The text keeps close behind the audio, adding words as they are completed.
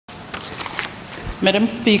Madam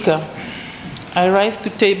Speaker, I rise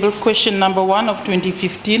to table question number 1 of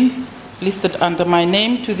 2015, listed under my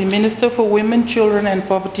name, to the Minister for Women, Children and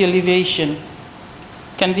Poverty Alleviation.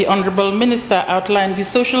 Can the Honourable Minister outline the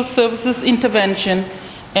social services intervention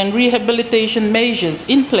and rehabilitation measures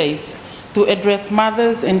in place to address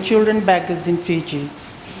mothers and children beggars in Fiji?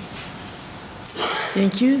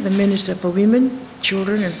 Thank you. The Minister for Women,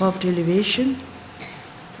 Children and Poverty Alleviation.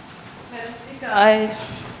 Madam Speaker,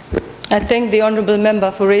 I thank the Honourable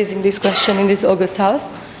Member for raising this question in this August House.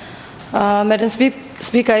 Madam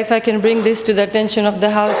Speaker, if I can bring this to the attention of the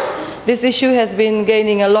House, this issue has been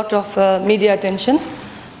gaining a lot of media attention,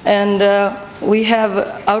 and we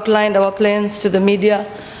have outlined our plans to the media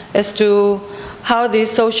as to how the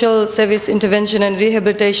social service intervention and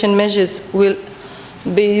rehabilitation measures will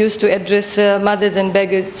be used to address mothers and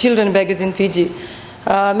beggars, children beggars in Fiji.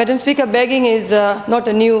 Madam Speaker, begging is not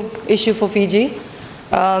a new issue for Fiji.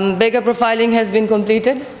 Beggar profiling has been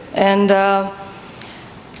completed, and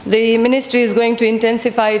the Ministry is going to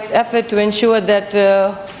intensify its effort to ensure that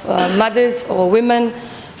mothers or women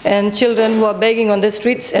and children who are begging on the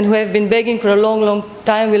streets and who have been begging for a long, long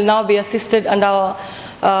time will now be assisted under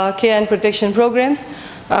our care and protection programs.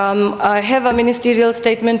 I have a ministerial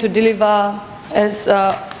statement to deliver as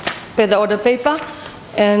per the order paper,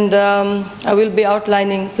 and I will be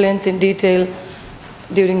outlining plans in detail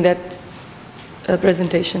during that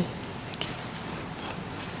presentation. Thank you.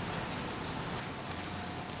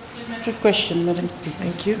 Supplementary question, Madam Speaker.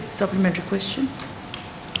 Thank you. Supplementary question.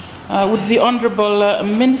 Would the Honourable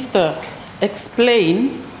Minister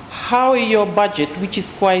explain how your budget, which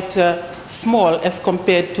is quite small as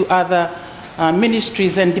compared to other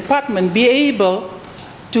ministries and departments, be able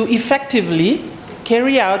to effectively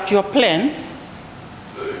carry out your plans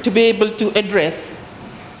to be able to address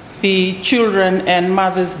the children and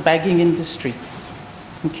mothers begging in the streets?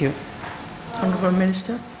 Thank you. Honourable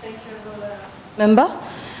Minister. Thank you, Honourable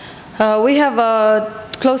Member. We have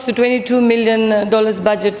close to $22 million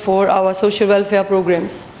budget for our social welfare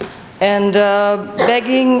programs. And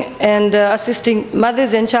begging and assisting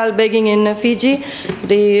mothers and child begging in Fiji,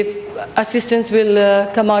 the assistance will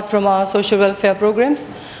come out from our social welfare programs.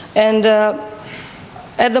 And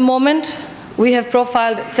at the moment, we have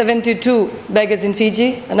profiled 72 beggars in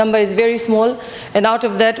Fiji. The number is very small, and out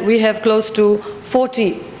of that we have close to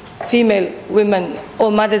 40 female women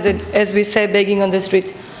or mothers, as we say, begging on the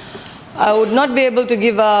streets. I would not be able to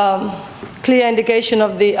give a clear indication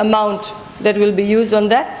of the amount that will be used on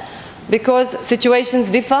that, because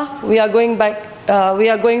situations differ. We are going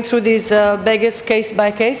through these beggars case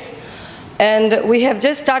by case, and we have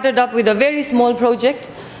just started up with a very small project,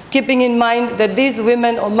 keeping in mind that these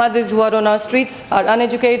women or mothers who are on our streets are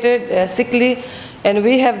uneducated, sickly, and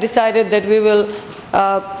we have decided that we will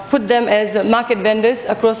put them as market vendors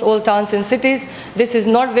across all towns and cities. This is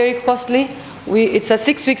not very costly. It's a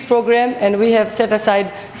 6-week program, and we have set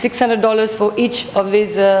aside $600 for each of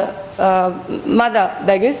these mother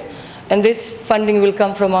beggars, and this funding will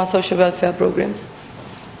come from our social welfare programs.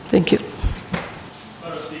 Thank you.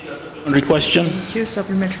 Supplementary question. Thank you.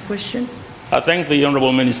 Supplementary question. I thank the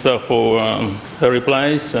Honourable Minister for her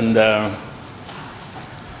replies, and I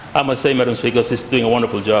must say, Madam Speaker, she's doing a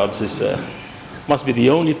wonderful job. She's must be the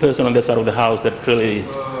only person on this side of the House that really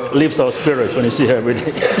lifts our spirits when you see her every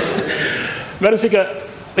day. Madam Speaker,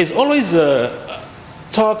 there's always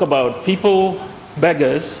talk about people,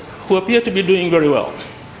 beggars, who appear to be doing very well.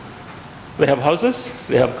 They have houses,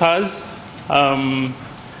 they have cars. I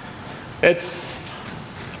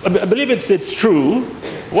believe it's true.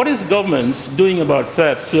 What is government doing about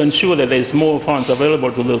that to ensure that there's more funds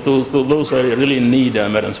available to those who are really in need,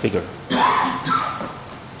 Madam Speaker?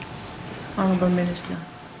 Honourable Minister.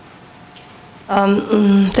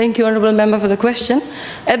 Thank you, Honourable Member, for the question.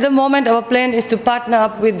 At the moment, our plan is to partner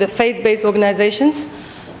up with the faith-based organizations.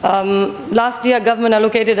 Last year, government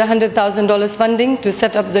allocated $100,000 funding to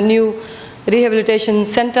set up the new rehabilitation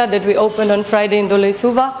center that we opened on Friday in Dole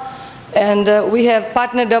Suva. And we have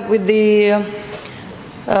partnered up with the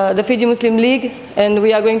Fiji Muslim League, and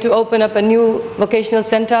we are going to open up a new vocational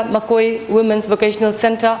center, Makoi Women's Vocational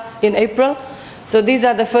Center, in April. So these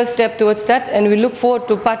are the first step towards that, and we look forward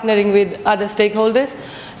to partnering with other stakeholders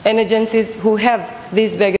and agencies who have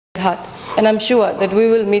these beggars at heart. And I'm sure that we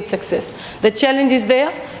will meet success. The challenge is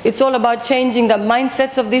there. It's all about changing the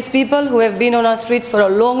mindsets of these people who have been on our streets for a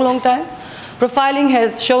long, long time. Profiling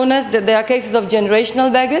has shown us that there are cases of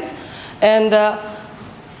generational beggars, and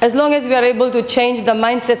as long as we are able to change the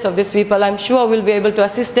mindsets of these people, I'm sure we'll be able to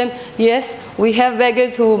assist them. Yes, we have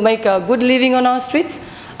beggars who make a good living on our streets.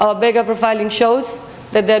 Our beggar profiling shows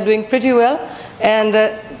that they're doing pretty well, and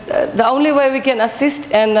the only way we can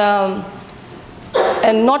assist and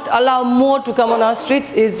and not allow more to come on our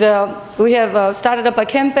streets is we have started up a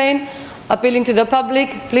campaign appealing to the public,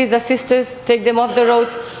 please assist us, take them off the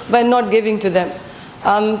roads by not giving to them.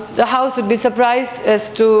 The House would be surprised as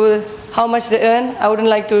to how much they earn. I wouldn't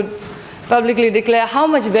like to publicly declare how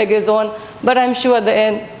much beggars earn, but I'm sure at the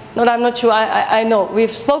end, I'm not sure, I know.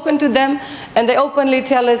 We've spoken to them and they openly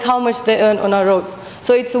tell us how much they earn on our roads.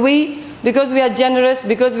 So it's we, because we are generous,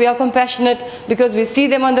 because we are compassionate, because we see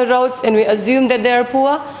them on the roads and we assume that they are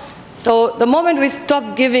poor. So the moment we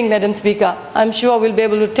stop giving, Madam Speaker, I'm sure we'll be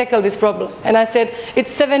able to tackle this problem. And I said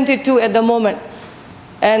it's 72 at the moment.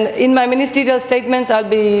 And in my ministerial statements, I'll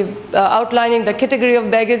be outlining the category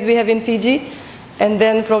of beggars we have in Fiji, and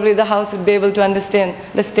then probably the House will be able to understand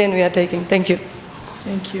the stand we are taking. Thank you.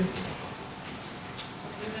 Thank you.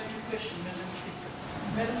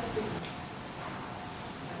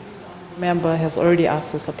 The member has already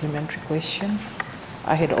asked a supplementary question.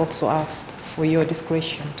 I had also asked for your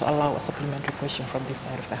discretion to allow a supplementary question from this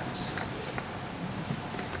side of the House.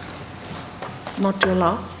 Not to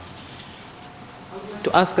allow?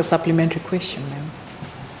 To ask a supplementary question, ma'am.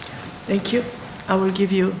 Thank you. I will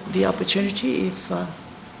give you the opportunity if...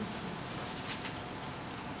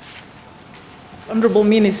 Honourable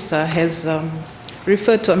Minister has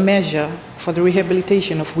referred to a measure for the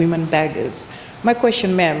rehabilitation of women beggars. My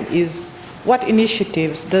question, ma'am, is what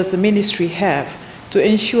initiatives does the ministry have to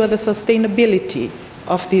ensure the sustainability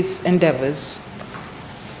of these endeavours?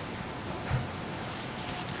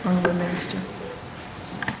 Honourable Minister.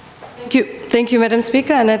 Thank you, Madam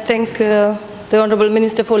Speaker, and I thank the Honourable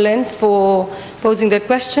Minister for Lands for posing that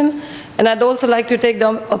question. And I'd also like to take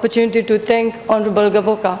the opportunity to thank Honourable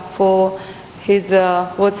Gavoka for his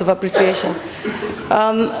words of appreciation.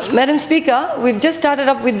 Madam Speaker, we've just started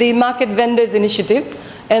up with the Market Vendors Initiative,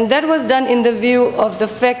 and that was done in the view of the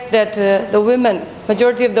fact that the women,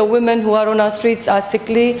 majority of the women who are on our streets are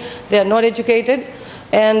sickly, they are not educated,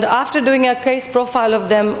 and after doing a case profile of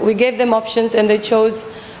them, we gave them options and they chose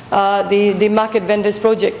the Market Vendors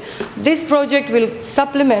Project. This project will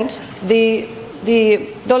supplement the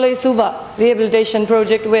Doloi Suva Rehabilitation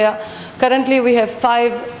Project, where currently we have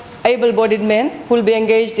 5 able-bodied men who will be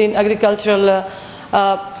engaged in agricultural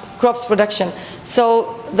crops production.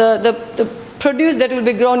 So the produce that will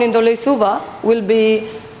be grown in Doloi Suva will be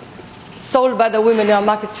sold by the women in our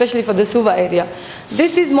market, especially for the Suva area.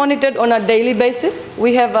 This is monitored on a daily basis.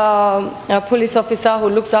 We have a police officer who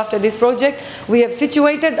looks after this project. We have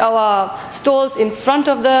situated our stalls in front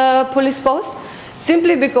of the police post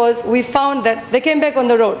simply because we found that they came back on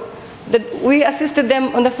the road. That we assisted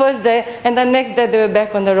them on the first day and the next day they were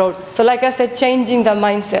back on the road. So like I said, changing the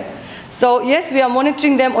mindset. So yes, we are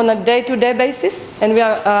monitoring them on a day-to-day basis, and we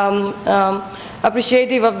are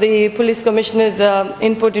appreciative of the police commissioner's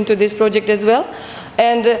input into this project as well.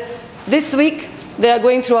 And this week they are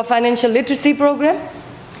going through a financial literacy program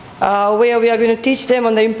where we are going to teach them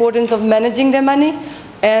on the importance of managing their money,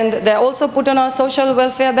 and they are also put on our social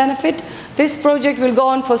welfare benefit. This project will go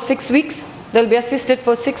on for 6 weeks. They'll be assisted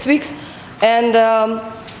for 6 weeks, and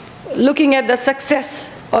looking at the success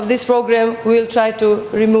of this program, we'll try to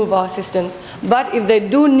remove our assistance. But if they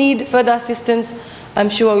do need further assistance, I'm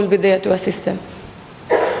sure we'll be there to assist them.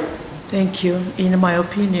 Thank you. In my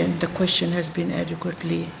opinion, the question has been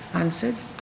adequately answered.